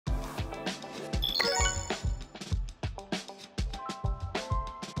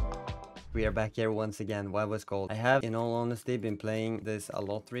We are back here once again. What was called? I have, in all honesty, been playing this a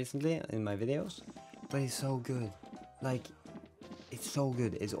lot recently in my videos, but it's so good. Like, it's so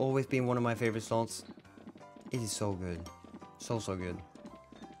good. It's always been one of my favorite slots. It is so good. So good.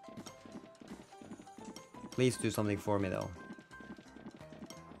 Please do something for me though.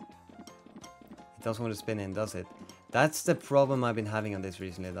 It doesn't want to spin in, does it? That's the problem I've been having on this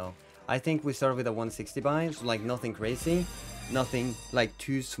recently though. I think we started with a 160 buy, so like nothing crazy. Nothing like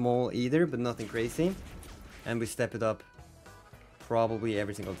too small either, but nothing crazy. And we step it up probably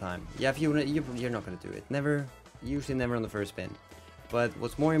every single time. Yeah, if you're not gonna do it. Never, usually never on the first spin. But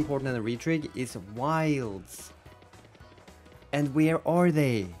what's more important than a retrig is wilds. And where are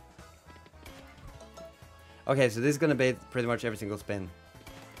they? Okay, so this is gonna bait pretty much every single spin.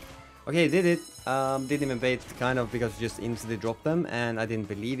 Okay, did it. Didn't even bait, kind of, because I just instantly dropped them, and I didn't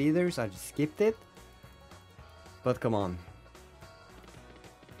believe either, so I just skipped it. But come on.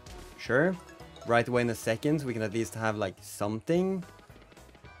 Sure. Right away in a second, we can at least have like something.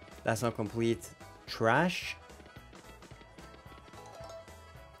 That's not complete trash.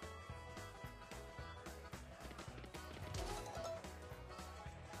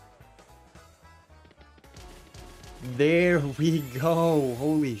 There we go.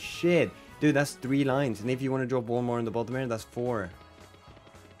 Holy shit. Dude, that's 3 lines. And if you want to drop one more in the bottom here, that's 4.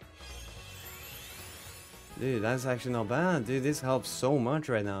 Dude, that's actually not bad. Dude, this helps so much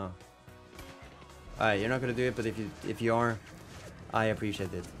right now. Alright, you're not gonna do it, but if you are, I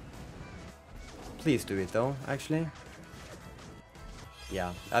appreciate it. Please do it though, actually.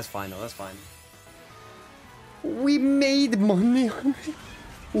 Yeah, that's fine though, that's fine. We made money on it.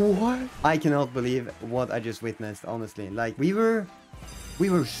 What? I cannot believe what I just witnessed, honestly. Like, we were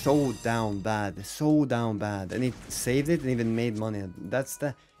so down bad, and it saved it and even made money. That's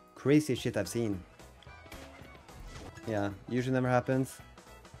the craziest shit I've seen. Yeah, usually never happens.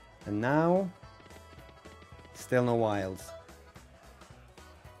 And now, still no wilds.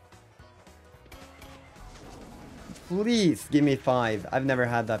 Please give me 5. I've never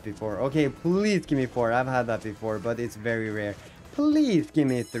had that before. Okay, please give me 4. I've had that before, but it's very rare. Please give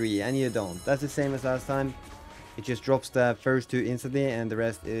me 3, and you don't. That's the same as last time. It just drops the first 2 instantly, and the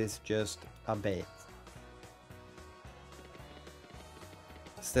rest is just a bait.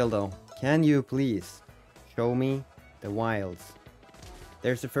 Still though, can you please show me the wilds?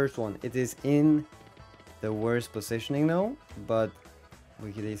 There's the first one. It is in the worst positioning though, but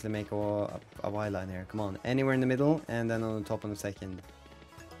we could easily make a wild line here. Come on, anywhere in the middle, and then on the top on the second.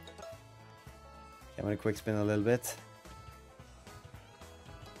 Okay, I'm gonna quick spin a little bit.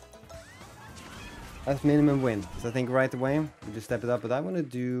 That's minimum win. So I think right away, we just step it up, but I want to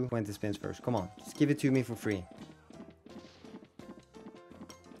do 20 spins first. Come on, just give it to me for free.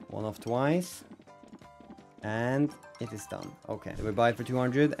 1 off twice. And it is done. Okay, so we buy it for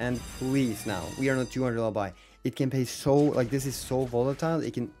 200, and please now, we are not 200 I'll buy. It can pay so, like, this is so volatile,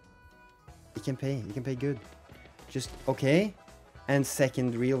 it can pay good. Just, okay. And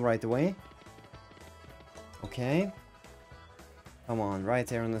second reel right away. Okay. Come on, right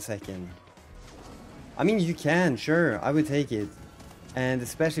there on the second. I mean, you can, sure, I would take it. And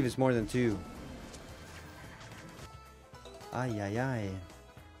especially if it's more than 2. Ay, ay, ay.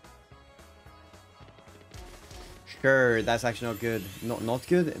 Sure, that's actually not good. Not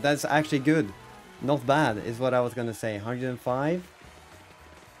good? That's actually good. Not bad, is what I was gonna say. 105.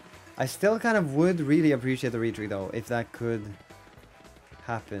 I still kind of would really appreciate the retrig though, if that could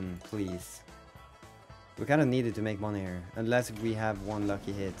happen, please. We kind of needed to make money here, unless we have one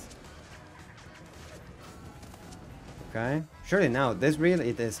lucky hit. Okay, surely now, this reel,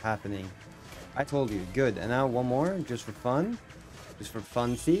 it is happening. I told you, good. And now one more, just for fun. Just for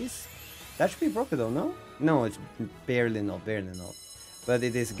funsies. That should be profit though, no? No, it's barely not. But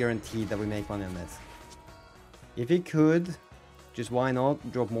it is guaranteed that we make money on this. If it could, just why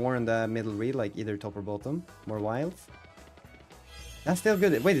not drop more in the middle reel, like either top or bottom. More wilds. That's still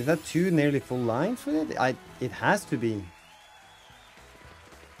good. Wait, is that 2 nearly full lines with it? It has to be.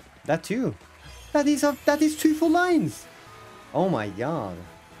 That 2. That is 2 full lines. Oh my god.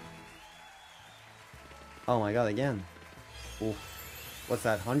 Oh my god, again. Oof. What's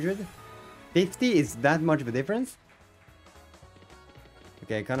that, 100? 50? Is that much of a difference?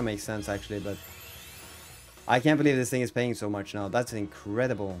 Okay, it kind of makes sense actually, but I can't believe this thing is paying so much now. That's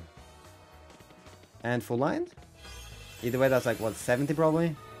incredible. And full line? Either way, that's like, what, 70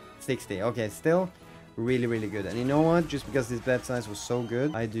 probably? 60. Okay, still really, really good. And you know what? Just because this bet size was so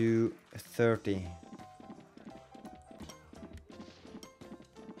good, I do 30.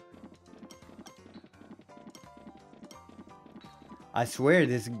 I swear,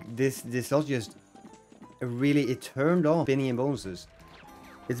 this slot just really, it turned off spinning and bonuses.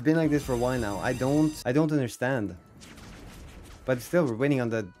 It's been like this for a while now. I don't understand. But still, we're winning on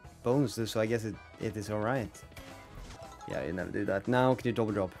the bonuses, so I guess it is alright. Yeah, you never do that. Now, can you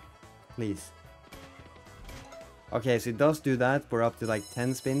double drop? Please. Okay, so it does do that. We're up to like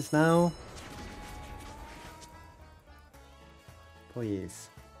 10 spins now. Please.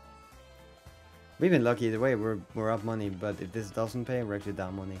 We've been lucky either way. We're up money, but if this doesn't pay, we're actually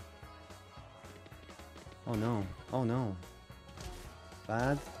down money. Oh no. Oh no.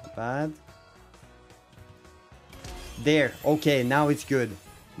 Bad. Bad. There. Okay, now it's good.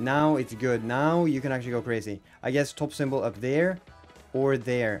 Now it's good. Now you can actually go crazy. I guess top symbol up there or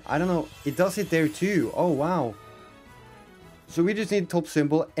there. I don't know. It does it there too. Oh, wow. So we just need top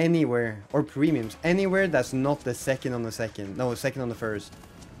symbol anywhere, or premiums. Anywhere that's not the second on the second. No, second on the first.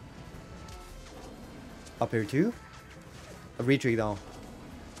 Up here too? A retrig though.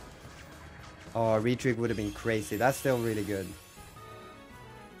 Oh, a retrig would have been crazy. That's still really good.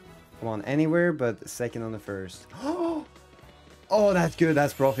 Come on, anywhere but second on the first. Oh, that's good.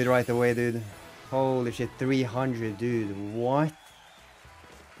 That's profit right away, dude. Holy shit, 300, dude. What?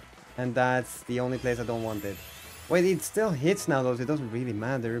 And that's the only place I don't want it. Wait, it still hits now though, so it doesn't really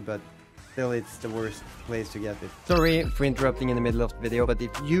matter, but still it's the worst place to get it. Sorry for interrupting in the middle of the video, but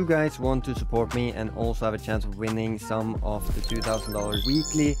if you guys want to support me and also have a chance of winning some of the $2,000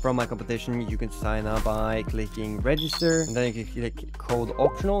 weekly from my competition, you can sign up by clicking register, and then you can click code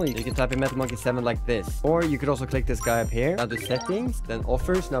optional. You can type in MetalMonkey7 like this, or you could also click this guy up here, now the settings, then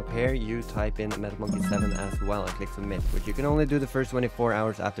offers, and up here you type in MetalMonkey7 as well and click submit, which you can only do the first 24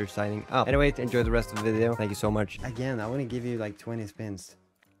 hours after signing up. Anyway, enjoy the rest of the video. Thank you so much. Again, I want to give you like 20 spins.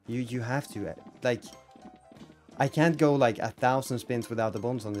 You have to, like, I can't go like 1,000 spins without the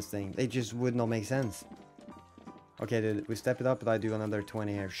bonus on this thing. It just would not make sense. Okay, dude, we step it up, but I do another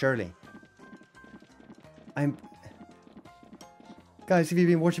 20 here. Surely. Guys, if you've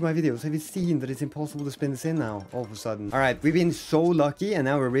been watching my videos, have you seen that it's impossible to spin this in now, all of a sudden? Alright, we've been so lucky, and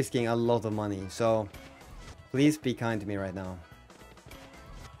now we're risking a lot of money. So, please be kind to me right now.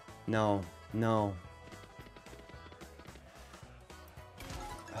 No, no.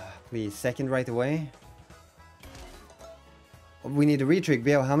 Please, second right away. We need a retrig.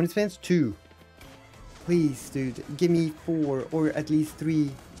 We have how many spins? 2. Please, dude. Give me 4 or at least 3.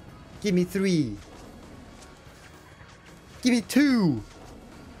 Give me 3. Give me 2.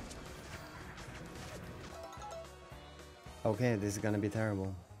 Okay, this is gonna be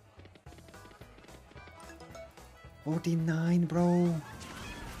terrible. 49, bro.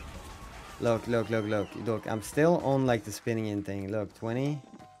 Look, look, look, look. Look, I'm still on like the spinning in thing. Look, 20.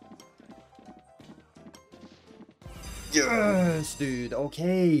 Yes, dude.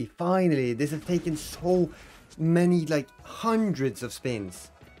 Okay, finally. This has taken so many, like, hundreds of spins.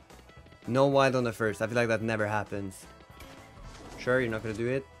 No wild on the first. I feel like that never happens. Sure, you're not gonna do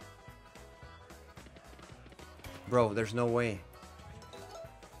it? Bro, there's no way.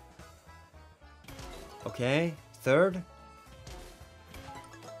 Okay, third.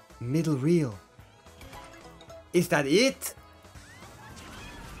 Middle reel. Is that it?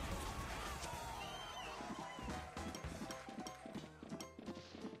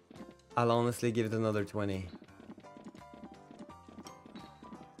 I'll honestly give it another 20.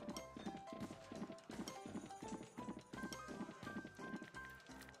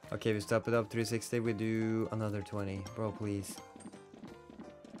 Okay, we step it up 360, we do another 20. Bro, please.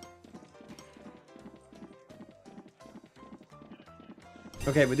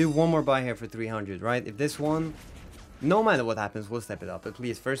 Okay, we do one more buy here for 300, right? If this one, no matter what happens, we'll step it up. But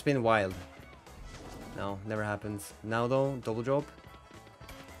please, first spin wild. No, never happens. Now though, double drop.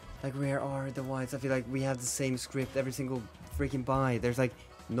 Like, where are the wilds? I feel like we have the same script every single freaking buy. There's like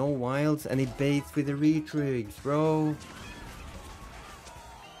no wilds and it baits with the retrigs, bro.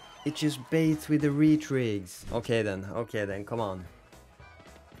 It just baits with the retrigs. Okay then, come on.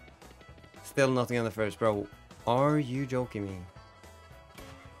 Still nothing on the first, bro. Are you joking me?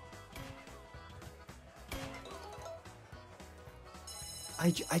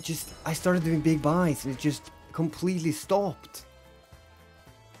 I started doing big buys and it just completely stopped.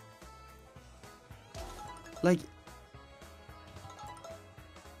 Like,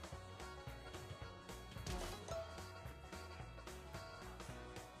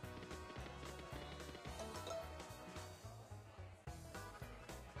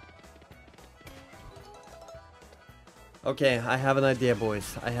 okay, I have an idea,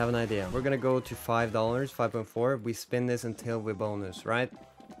 boys. I have an idea. We're gonna go to $5, 5.4. We spin this until we bonus, right?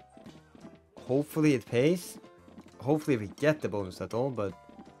 Hopefully it pays. Hopefully we get the bonus at all, but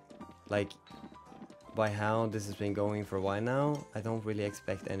like, by how this has been going for a while now, I don't really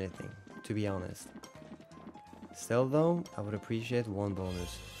expect anything, to be honest. Still though, I would appreciate one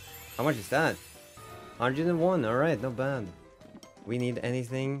bonus. How much is that? 101, alright, not bad. We need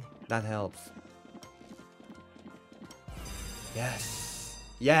anything that helps. Yes.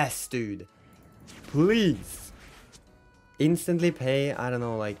 Yes, dude. Please. Instantly pay, I don't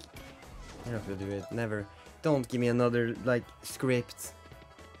know, like... I'm not gonna do it, never. Don't give me another, like, script.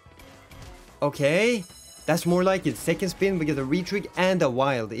 Okay. That's more like it. Second spin, we get a retrig and a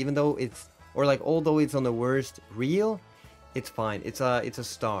wild, even though it's... Or like, although it's on the worst reel, it's fine. It's a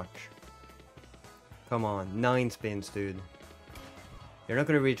start. Come on, 9 spins, dude. You're not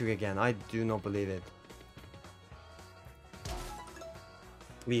gonna retrig again. I do not believe it.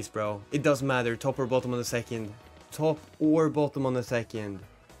 Please, bro. It doesn't matter. Top or bottom on the second. Top or bottom on the second.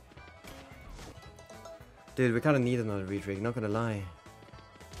 Dude, we kind of need another retrig. Not gonna lie.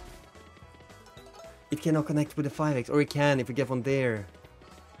 It cannot connect with the 5x. Or it can if we get one there.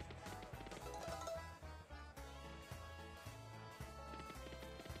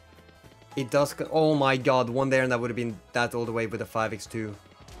 It does. Oh my god. One there and that would have been that all the way with the 5x too.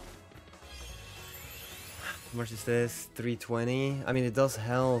 How much is this? 320. I mean, it does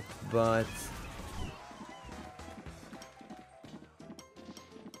help, but...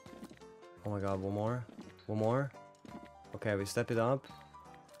 Oh my god, one more. One more. Okay, we step it up.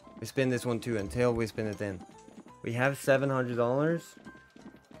 We spin this one too until we spin it in. We have $700.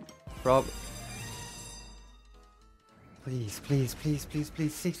 Please, please, please, please,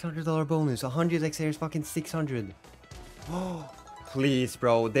 please. $600 bonus. 100x here is fucking 600. Oh, please,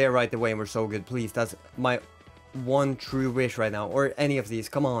 bro. They're right away and we're so good. Please, that's my one true wish right now. Or any of these.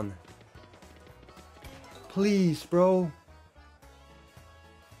 Come on. Please, bro.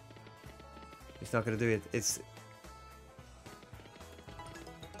 It's not gonna do it. It's...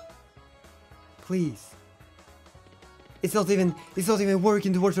 Please. It's not even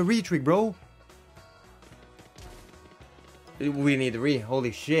working towards a retrig, bro. We need a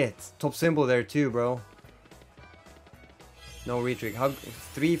holy shit. Top symbol there too, bro. No retrig. How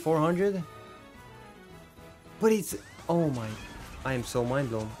 400? But it's... Oh my... I am so mind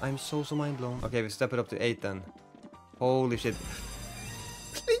blown. I'm so mind blown. Okay, we step it up to 8 then. Holy shit.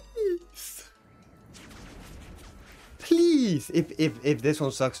 Please. Please. If this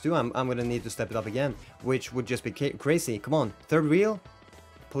one sucks too, I'm gonna need to step it up again. Which would just be crazy. Come on. Third reel.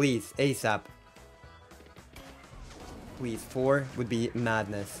 Please. ASAP. Please. 4 would be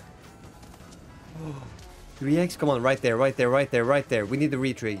madness. 3x? Come on. Right there. Right there. Right there. Right there. We need the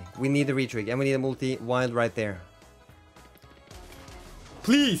retrig. We need the retrig. And we need a multi-wild right there.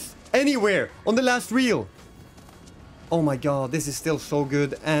 Please! Anywhere! On the last reel! Oh my god, this is still so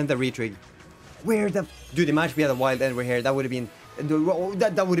good. And the retrig. Where the... Dude, imagine we had a wild end right here. That would have been...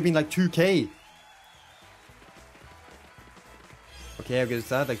 That would have been like 2k. Okay, how good is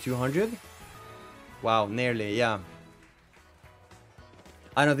that? Like 200? Wow, nearly, yeah.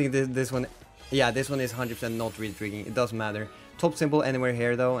 I don't think this one... Yeah, this one is 100% not retrigging. It doesn't matter. Top symbol anywhere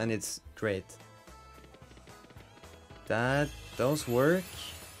here though, and it's great. That does work.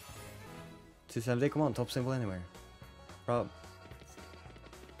 270, come on, top symbol anywhere. Bro.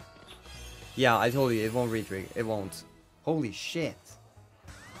 Yeah, I told you, it won't retrig. It won't. Holy shit.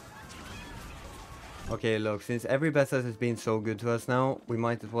 Okay, look, since every bet set has been so good to us now, we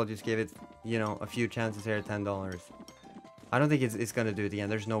might as well just give it, you know, a few chances here at $10. I don't think it's gonna do it again.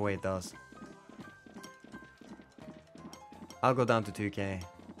 There's no way it does. I'll go down to 2k.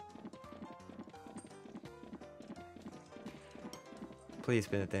 Please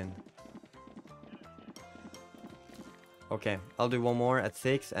spin it in. Okay, I'll do one more at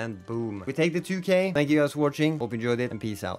 6 and boom. We take the 2k. Thank you guys for watching. Hope you enjoyed it and peace out.